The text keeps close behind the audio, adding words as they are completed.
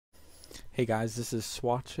Hey guys, this is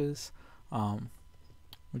Swoches.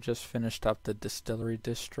 We just finished up the distillery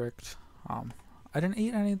district. I didn't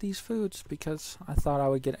eat any of these foods because I thought I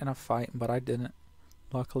would get in a fight, but I didn't,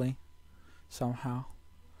 luckily, somehow.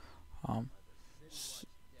 Um, s-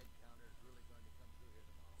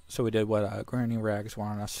 so we did what Granny Rags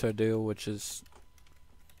wanted us to do, which is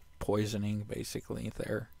poisoning, basically,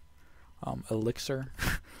 their elixir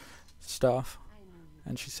stuff.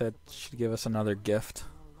 And she said she'd give us another gift.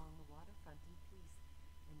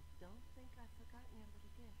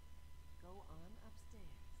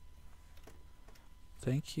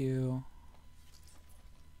 Thank you.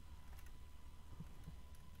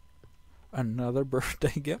 Another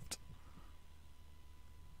birthday gift?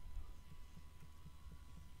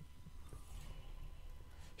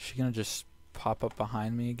 She gonna just pop up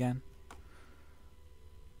behind me again?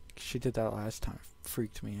 She did that last time.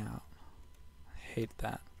 Freaked me out. I hate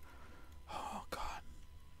that. Oh god.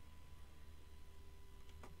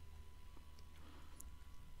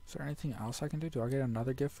 Is there anything else I can do? Do I get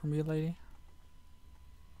another gift from you, lady?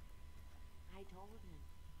 I told him,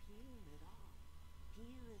 peel it off.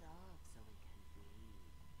 Peel it off so it can breathe.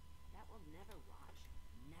 That will never wash.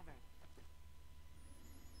 Never.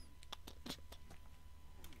 Never.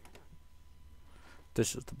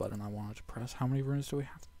 This is the button I wanted to press. How many runes do we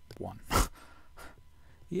have? One.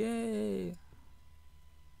 Yay!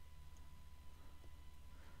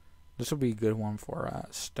 This will be a good one for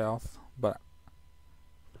stealth, but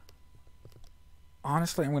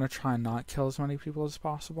honestly, I'm going to try and not kill as many people as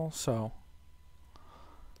possible, so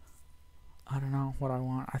I don't know what I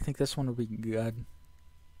want. I think this one would be good.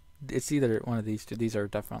 It's either one of these two. These are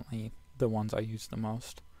definitely the ones I use the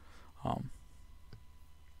most.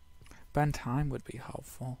 Bend time would be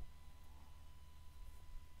helpful.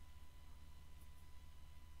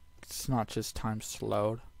 It's not just time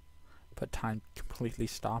slowed, but time completely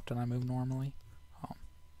stopped and I move normally.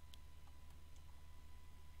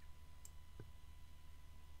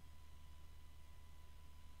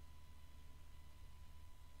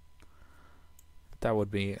 That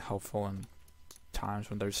would be helpful in times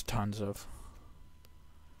when there's tons of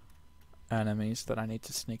enemies that I need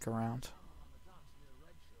to sneak around.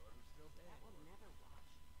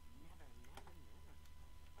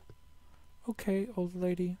 Okay, old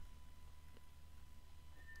lady.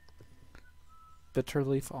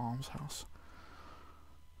 Bitterleaf Almshouse.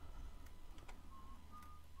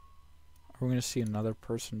 Are we gonna see another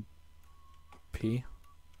person pee?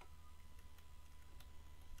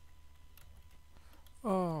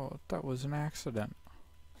 Oh, that was an accident.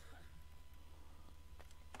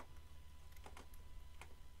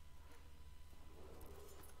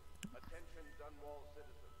 Attention Dunwall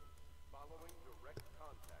citizens. Following direct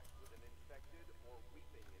contact with an infected or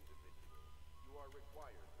weeping individual, you are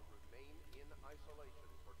required to remain in isolation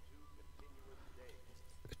for 2 continuous days.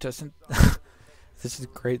 It doesn't. This is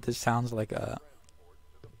great. This sounds like a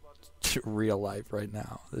real life right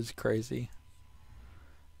now. This is crazy.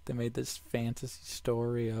 They made this fantasy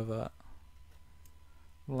story of a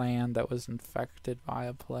land that was infected by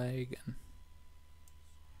a plague and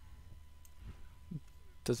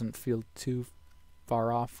doesn't feel too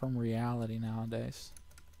far off from reality nowadays.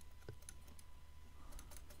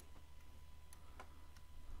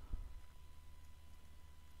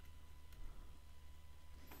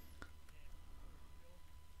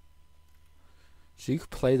 So you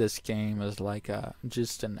could play this game as like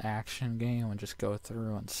just an action game and just go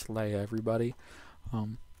through and slay everybody.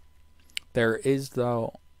 There is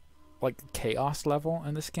though like a chaos level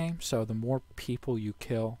in this game, so the more people you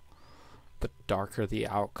kill, the darker the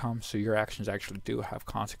outcome. So your actions actually do have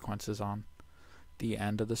consequences on the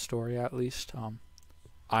end of the story, at least.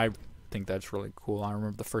 I think that's really cool. I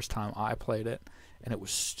remember the first time I played it, and it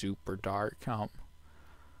was super dark.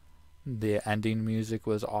 The ending music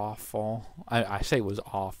was awful. I say it was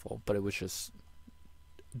awful, but it was just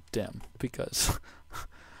dim because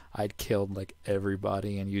I'd killed like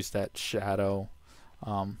everybody and used that shadow.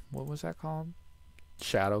 What was that called?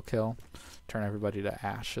 Shadow kill. Turn everybody to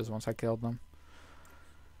ashes once I killed them.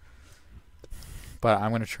 But I'm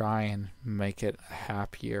going to try and make it a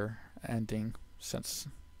happier ending since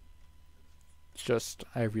just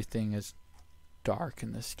everything is dark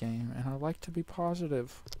in this game. And I like to be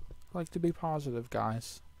positive. I like to be positive,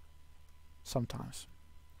 guys. Sometimes.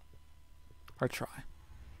 I try.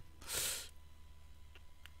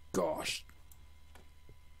 Gosh.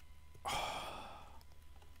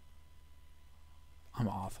 I'm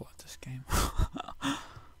awful at this game. I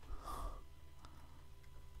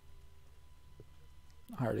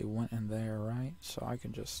already went in there, right? So I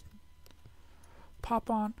can just pop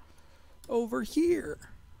on over here.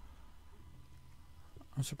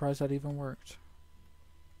 I'm surprised that even worked.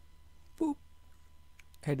 Boop.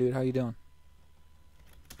 Hey dude, how you doing?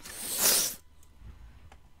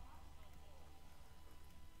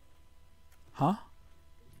 Huh?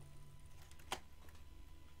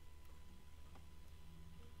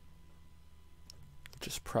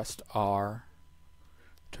 Just pressed R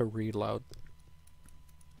to reload.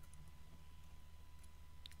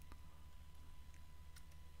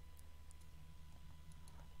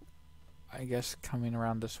 I guess coming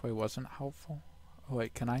around this way wasn't helpful. Oh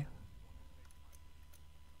wait, can I?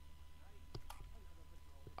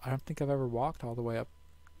 I don't think I've ever walked all the way up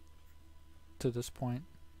to this point.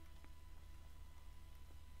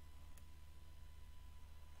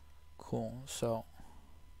 Cool, so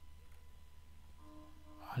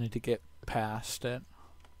I need to get past it.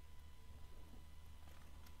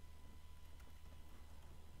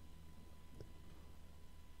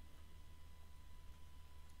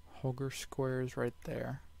 Holger Square is right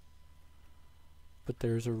there. But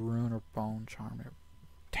there's a rune or bone charm there.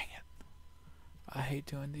 Dang it. I hate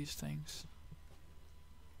doing these things.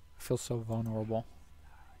 I feel so vulnerable.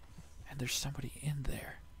 And there's somebody in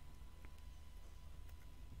there.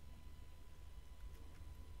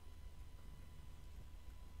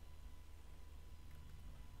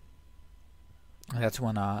 And that's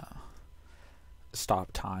when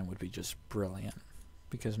stop time would be just brilliant.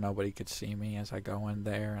 Because nobody could see me as I go in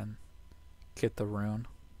there and get the rune.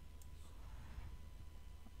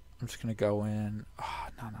 I'm just gonna go in. Oh,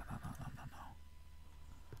 no.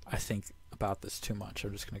 I think about this too much.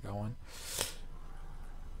 I'm just gonna go in.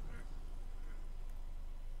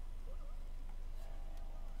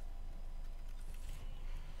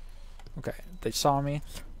 Okay, they saw me.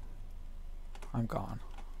 I'm gone.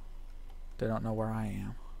 They don't know where I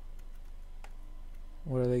am.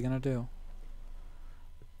 What are they gonna do?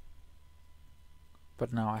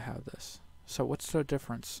 But now I have this. So what's the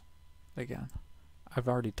difference? Again, I've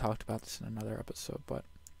already talked about this in another episode, but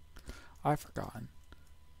I've forgotten.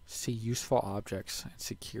 See useful objects and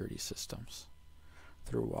security systems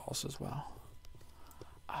through walls as well.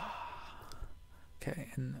 Okay,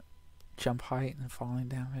 and jump height and falling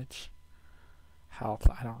damage. Health,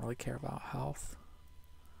 I don't really care about health.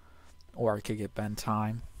 Or I could get bend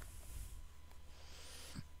time.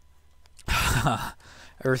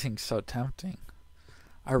 Everything's so tempting.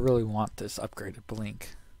 I really want this upgraded blink,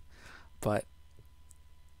 but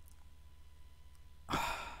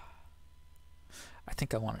I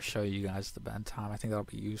think I want to show you guys the bend time. I think that'll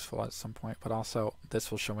be useful at some point, but also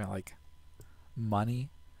this will show me like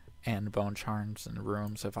money and bone charms and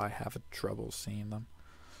rooms if I have trouble seeing them.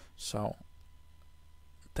 So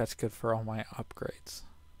that's good for all my upgrades.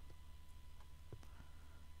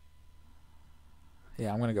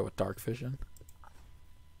 Yeah, I'm gonna go with dark vision.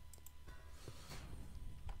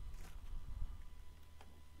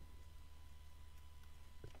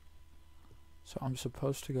 So I'm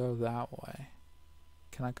supposed to go that way.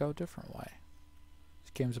 Can I go a different way?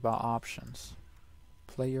 This game's about options.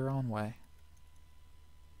 Play your own way.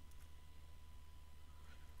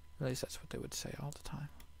 At least that's what they would say all the time.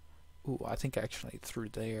 Ooh, I think actually through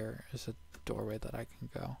there is a doorway that I can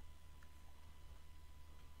go.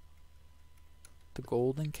 The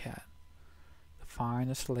Golden Cat. The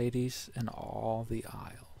finest ladies in all the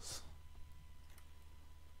Isles.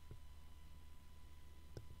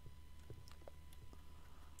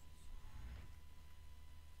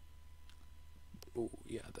 Ooh,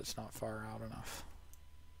 yeah, that's not far out enough.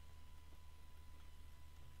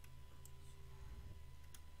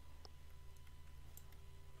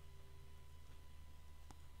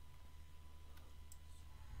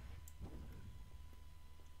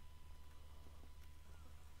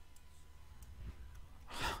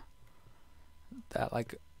 That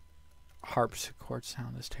like harpsichord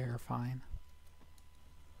sound is terrifying.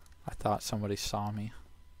 I thought somebody saw me.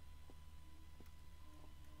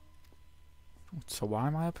 So why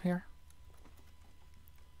am I up here?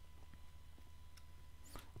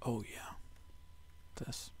 Oh yeah.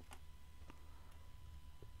 This.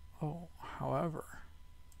 Oh, however.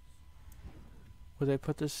 Would they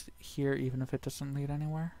put this here even if it doesn't lead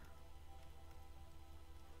anywhere?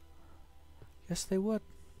 Yes, they would.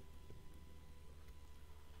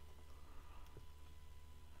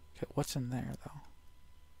 Okay, what's in there though?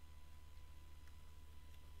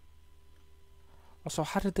 Also,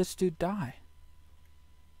 how did this dude die?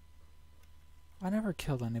 I never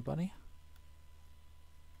killed anybody.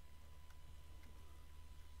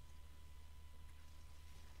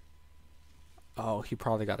 Oh, he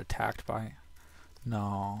probably got attacked by...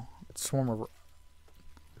 No. Swarm of...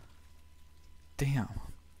 Damn.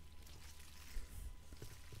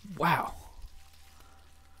 Wow.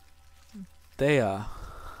 They,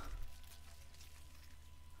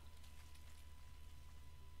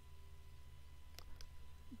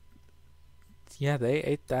 Yeah, they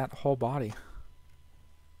ate that whole body.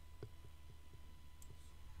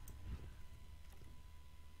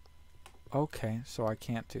 Okay, so I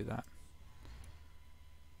can't do that.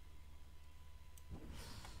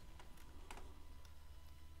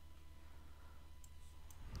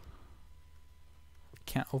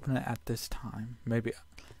 Can't open it at this time. Maybe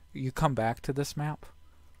you come back to this map.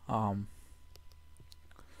 So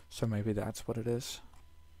maybe that's what it is.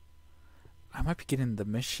 I might be getting the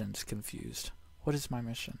missions confused. What is my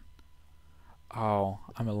mission? Oh,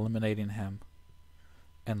 I'm eliminating him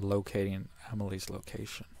and locating Emily's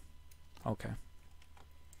location. Okay.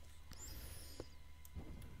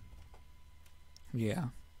 Yeah,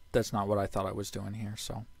 that's not what I thought I was doing here,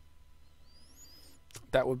 so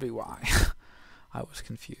that would be why I was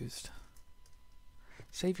confused.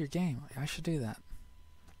 Save your game. I should do that.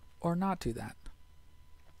 Or not do that.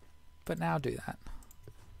 But now do that.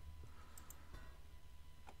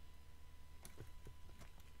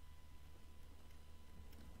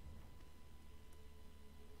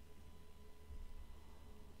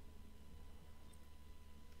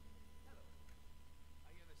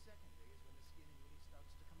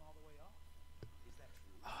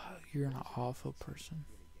 You're an awful person.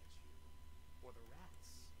 Or the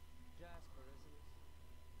rats. Jasper, isn't it?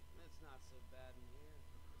 It's not so bad in here.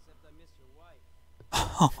 Except I miss your wife.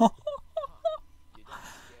 You don't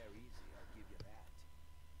scare easy, I'll give you that.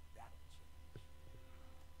 That'll change.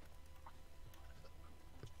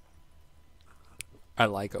 I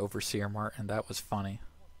like Overseer Martin. That was funny.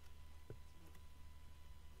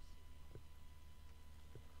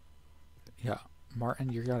 Yeah,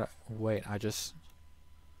 Martin, you gotta wait. I just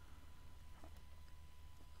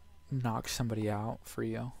knock somebody out for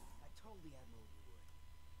you. I told the Admiral you would.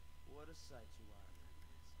 What a sight you are in that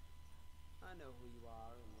mask. I know who you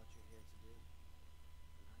are and what you're here to do.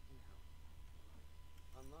 And I can help.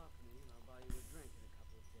 Unlock me and I'll buy you a drink in a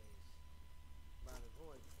couple of days. By the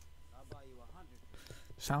void, I'll buy you 100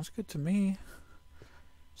 drinks. Sounds good to me.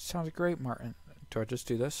 Sounds great, Martin. Do I just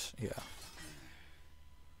do this? Yeah. I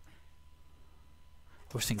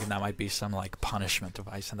was thinking that might be some like punishment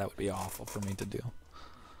device, and that would be awful for me to do.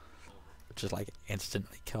 Just like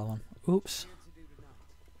instantly kill him. Oops. Here to do tonight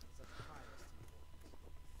is of the highest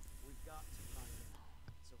importance. We've got to find him.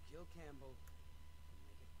 So kill Campbell and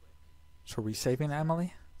make it quick. So are we saving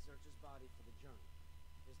Emily? Search his body for the journal,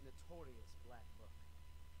 his notorious black book,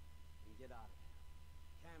 and get out of here.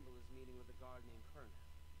 Campbell is meeting with a guard named Curnow,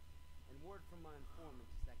 and word from my informant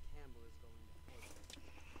is that Campbell is going to poison him.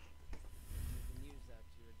 You can use that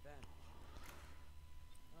to your advantage.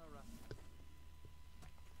 All right. I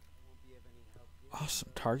won't be of any help here. Awesome.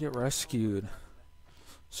 Target rescued.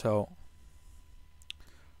 So,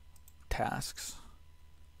 tasks.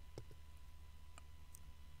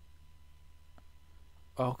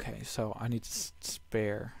 Okay, so I need to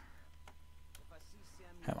spare If I see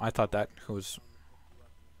Samuel, him. I thought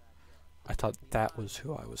that was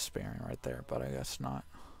who I was sparing right there, but I guess not.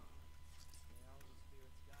 may all the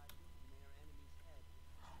spirits guide you, and may our enemy's head.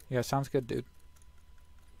 Yeah, sounds good, dude.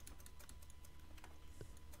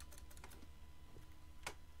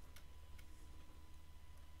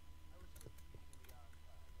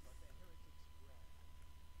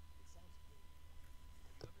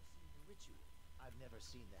 I've never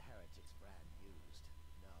seen the Heretics brand used.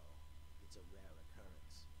 No, it's a rare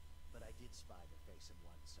occurrence. But I did spy the face of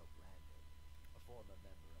one so branded, a former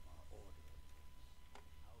member of our order.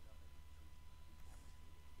 Out on a retreat, he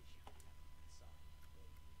captured the issue inside the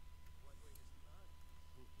grave. What way does he run?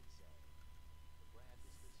 Who can say? The brand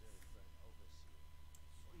is reserved for an overseer,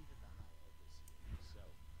 or even the high overseer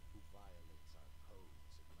himself, who violates our codes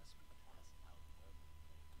and must be cast out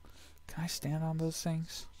permanently. Can I stand on those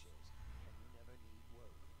things? And you never need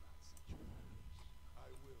worry about such matters. I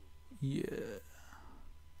will. Yeah.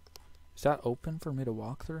 Is that open for me to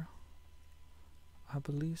walk through? I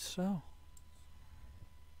believe so.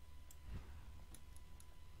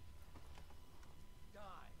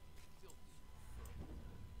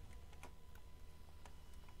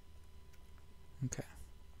 Okay.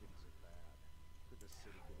 Things are bad. Could the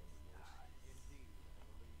city get any worse? Indeed, I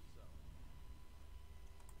believe so.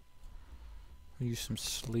 We'll use some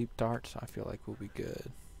sleep darts. I feel like we'll be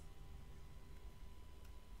good.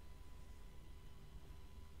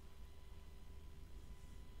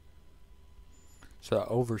 So the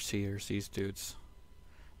overseers, these dudes,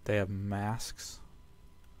 they have masks,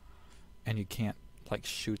 and you can't like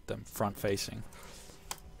shoot them front facing.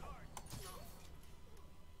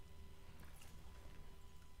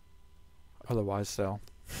 Otherwise they'll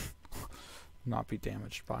not be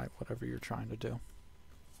damaged by whatever you're trying to do.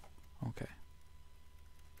 Okay.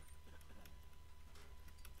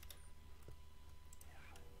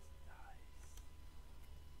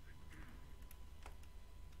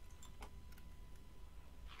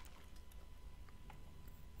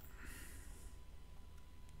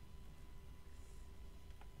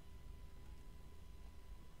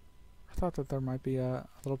 thought that there might be a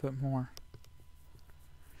little bit more.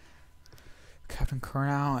 Captain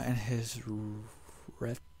Curnow and his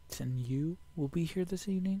retinue will be here this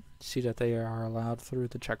evening. See that they are allowed through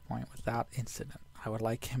the checkpoint without incident. I would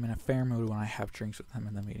like him in a fair mood when I have drinks with him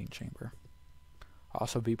in the meeting chamber.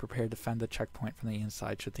 Also be prepared to defend the checkpoint from the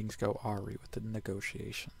inside should things go awry with the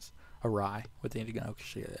negotiations. Not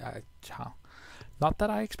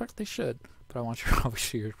that I expect they should, but I want your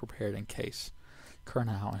officers prepared in case.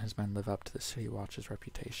 Curnow and his men live up to the City Watch's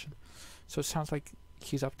reputation. So it sounds like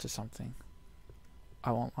he's up to something.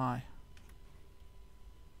 I won't lie.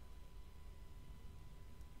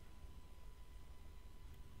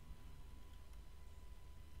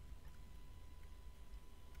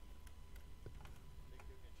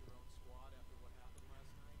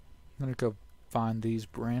 I'm gonna go find these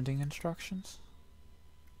branding instructions.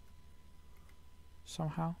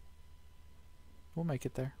 Somehow. We'll make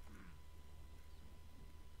it there.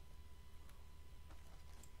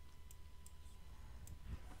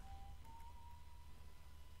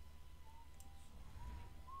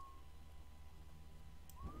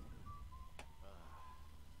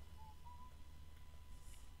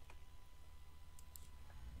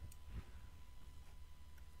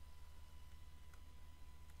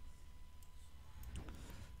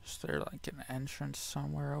 Is there like an entrance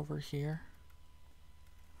somewhere over here?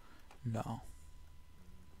 No.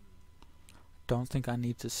 Don't think I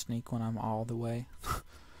need to sneak when I'm all the way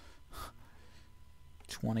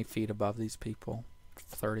 20 feet above these people.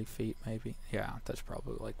 30 feet maybe. Yeah, that's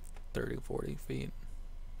probably like 30, 40 feet.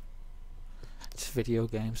 It's a video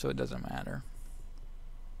game, so it doesn't matter.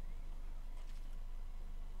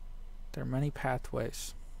 There are many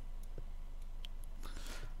pathways.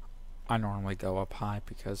 I normally go up high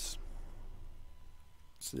because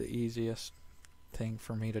it's the easiest thing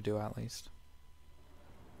for me to do, at least.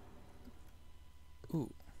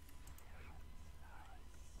 Ooh.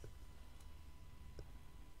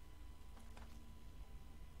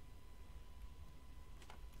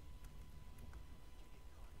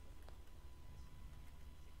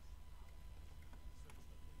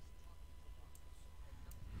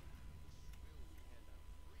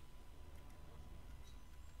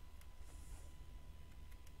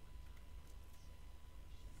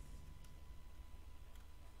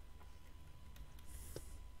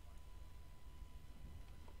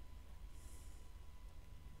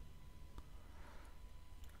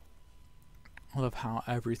 I love how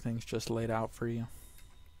everything's just laid out for you.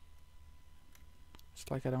 It's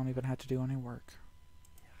like I don't even have to do any work.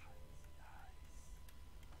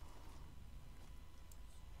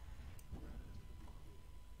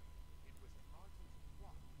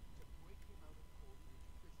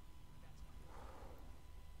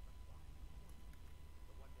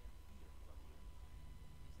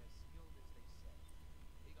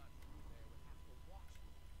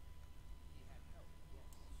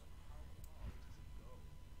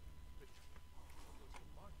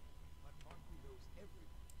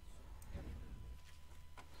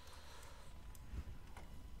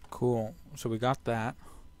 Cool. So we got that.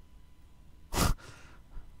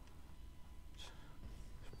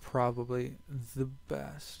 Probably the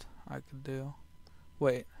best I could do.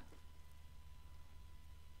 Wait.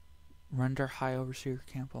 Render High Overseer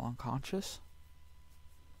Campbell unconscious?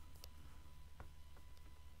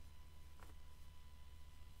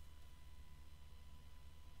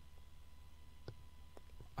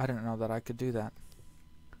 I didn't know that I could do that.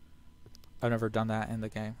 I've never done that in the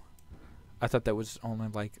game. I thought that was only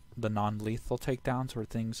like the non-lethal takedowns or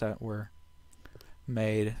things that were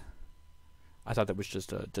made. I thought that was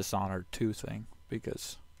just a Dishonored 2 thing,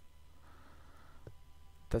 because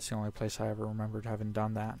that's the only place I ever remembered having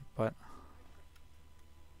done that. But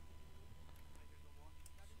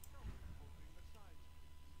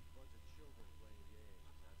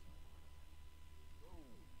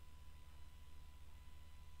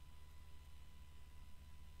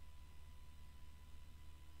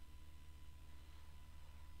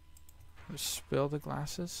spill the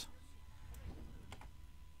glasses.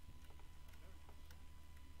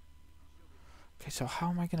 Okay, so how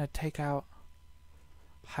am I going to take out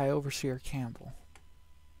High Overseer Campbell?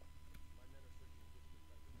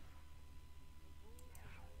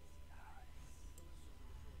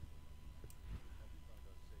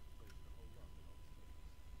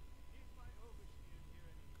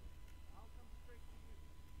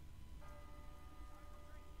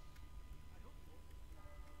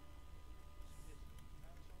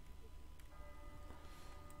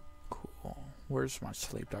 Where's my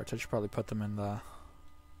sleep darts? I should probably put them in the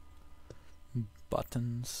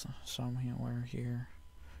buttons somewhere here.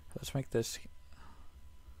 Let's make this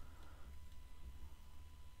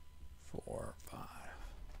 4.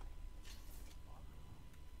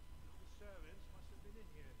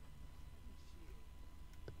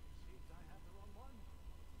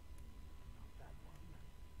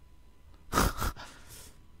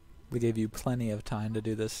 We gave you plenty of time to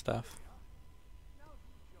do this stuff. Now's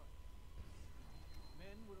your choice.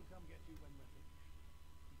 Men will come get you when we're finished.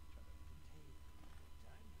 Each other contained.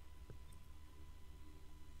 Time.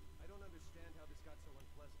 I don't understand how this got so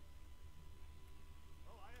unpleasant.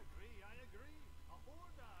 Oh, I agree. A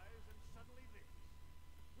whore dies and suddenly this.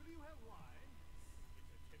 Will you have wine?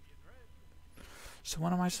 It's a Tibian red. So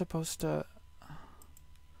when am I supposed to...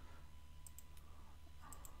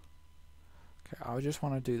 Okay, I just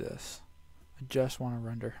want to do this. I just want to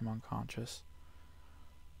render him unconscious.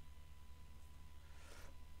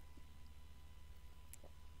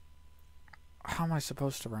 How am I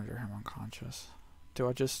supposed to render him unconscious? Do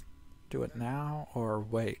I just do it now or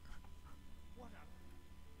wait? What a...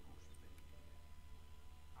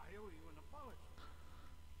 I owe you an apology.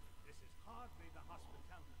 This is hardly the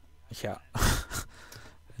hospitality I Yeah.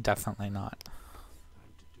 Definitely not.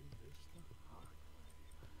 time to do this the hard way.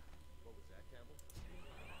 What was that, Campbell?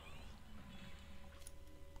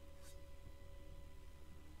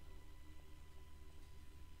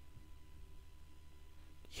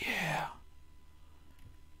 Yeah.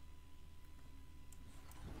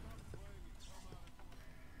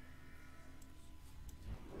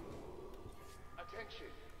 Attention!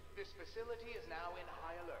 This facility is now in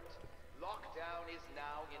high alert. Lockdown is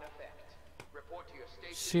now in effect. Report to your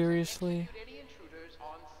station. Seriously? And execute any intruders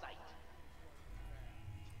on site.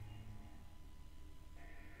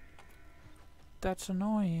 That's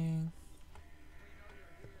annoying.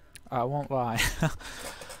 I won't lie.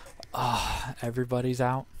 Ah, everybody's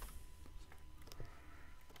out.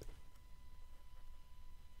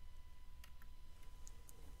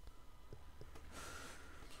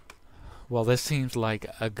 Well, this seems like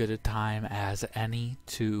a good a time as any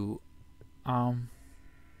to end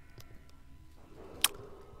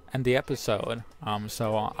the episode.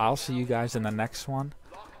 So I'll see you guys in the next one,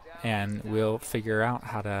 and we'll figure out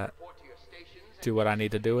how to Report to your stations and do what I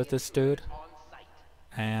need to do with this dude. on site.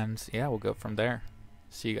 And yeah, we'll go from there.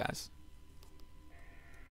 See you guys.